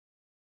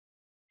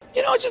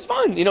It's just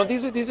fun.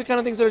 These are kind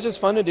of things that are just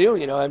fun to do.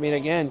 I mean,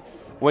 again,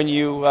 when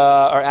you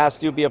are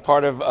asked to be a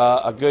part of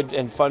a good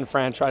and fun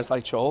franchise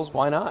like Trolls,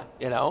 why not?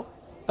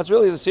 That's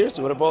really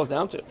seriously what it boils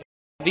down to.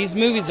 These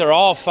movies are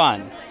all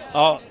fun.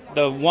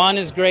 The one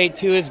is great,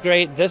 two is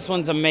great. This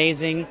one's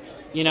amazing.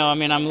 I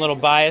mean, I'm a little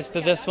biased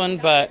to this one,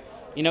 but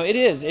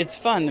it's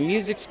fun. The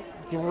music's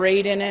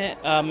great in it.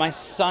 My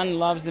son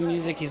loves the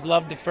music. He's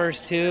loved the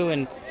first two,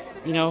 and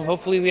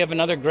hopefully we have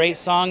another great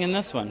song in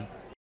this one.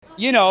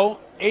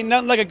 Ain't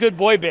nothing like a good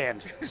boy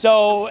band.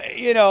 So,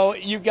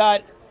 you've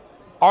got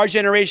our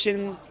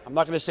generation. I'm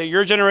not going to say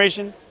your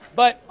generation,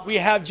 but we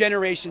have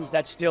generations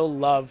that still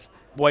love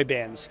boy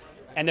bands.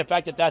 And the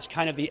fact that that's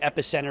kind of the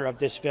epicenter of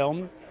this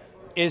film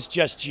is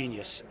just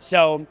genius.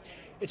 So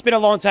it's been a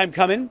long time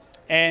coming.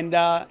 And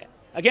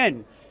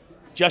again,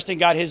 Justin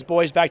got his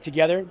boys back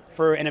together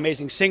for an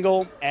amazing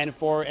single and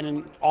for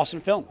an awesome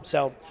film.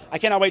 So I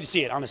cannot wait to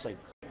see it, honestly.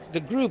 The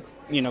group,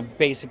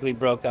 basically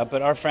broke up,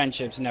 but our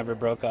friendships never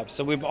broke up.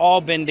 So we've all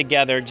been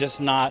together,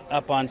 just not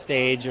up on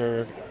stage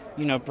or,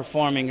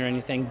 performing or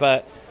anything.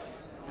 But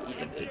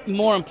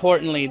more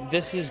importantly,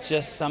 this is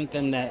just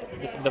something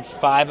that the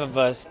five of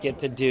us get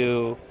to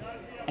do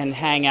and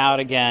hang out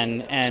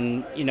again.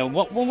 And,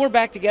 when we're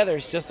back together,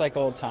 it's just like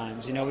old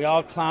times. We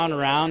all clown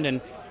around,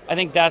 and I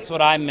think that's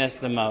what I miss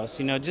the most.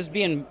 Just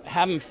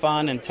having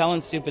fun and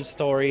telling stupid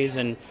stories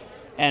and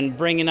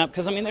bringing up,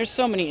 because I mean, there's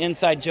so many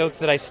inside jokes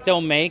that I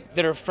still make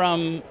that are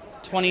from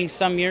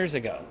 20-some years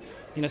ago.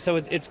 So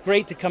it's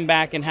great to come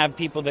back and have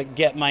people that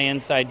get my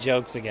inside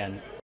jokes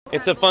again.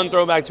 It's a fun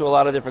throwback to a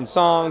lot of different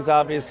songs.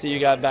 Obviously, you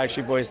got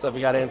Backstreet Boys stuff,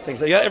 you got NSYNC,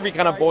 so you got every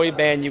kind of boy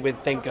band you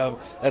would think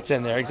of that's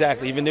in there.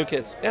 Exactly, even new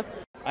kids. Yeah.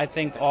 I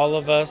think all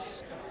of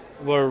us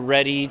were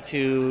ready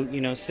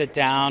to, sit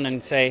down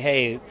and say,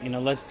 hey,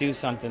 let's do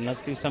something.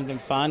 Let's do something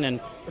fun. And,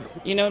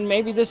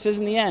 maybe this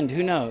isn't the end.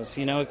 Who knows?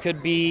 It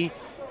could be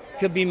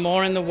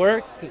more in the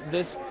works.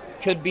 This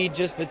could be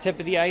just the tip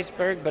of the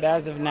iceberg. But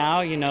as of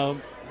now,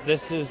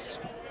 this is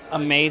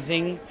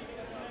amazing.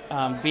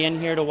 Being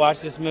here to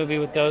watch this movie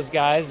with those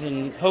guys,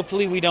 and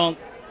hopefully we don't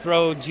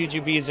throw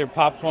jujubes or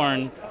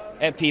popcorn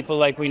at people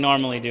like we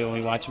normally do when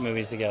we watch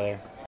movies together.